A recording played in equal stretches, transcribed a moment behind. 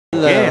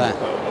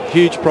Again,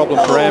 huge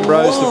problem for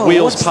Ambrose. The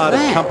wheels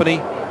parted company.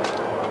 Wheel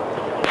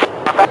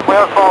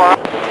forward.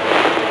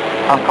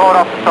 I'm caught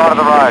off the side of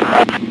the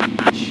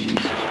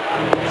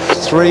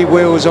road. 3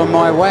 wheels on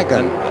my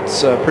wagon. And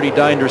it's a pretty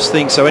dangerous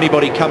thing. So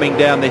anybody coming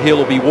down the hill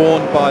will be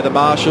warned by the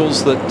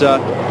marshals that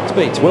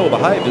it's well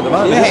behaved at the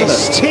moment,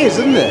 Yes, isn't it? it is,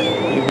 isn't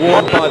it? You're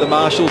warned by the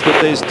marshals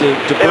that there's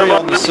debris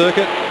on the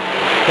circuit.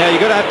 Now you're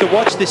going to have to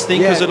watch this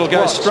thing because it'll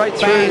go straight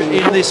through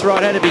in this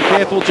right-hander. Be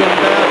careful, John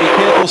Bauer. Be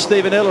careful,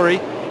 Stephen Ellery.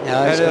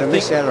 No, it's going to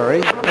miss Ellery.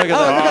 Look at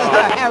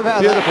that. How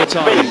about Beautiful that?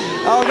 timing.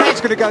 Oh, that's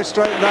going to go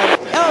straight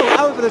round.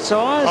 Oh, over the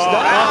tyres.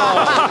 Oh.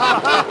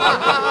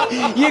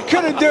 You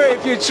couldn't do it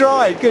if you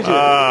tried, could you?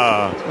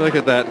 Look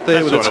at that.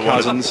 There with its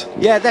cousins.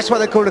 Yeah, that's what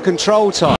they call a control tyre.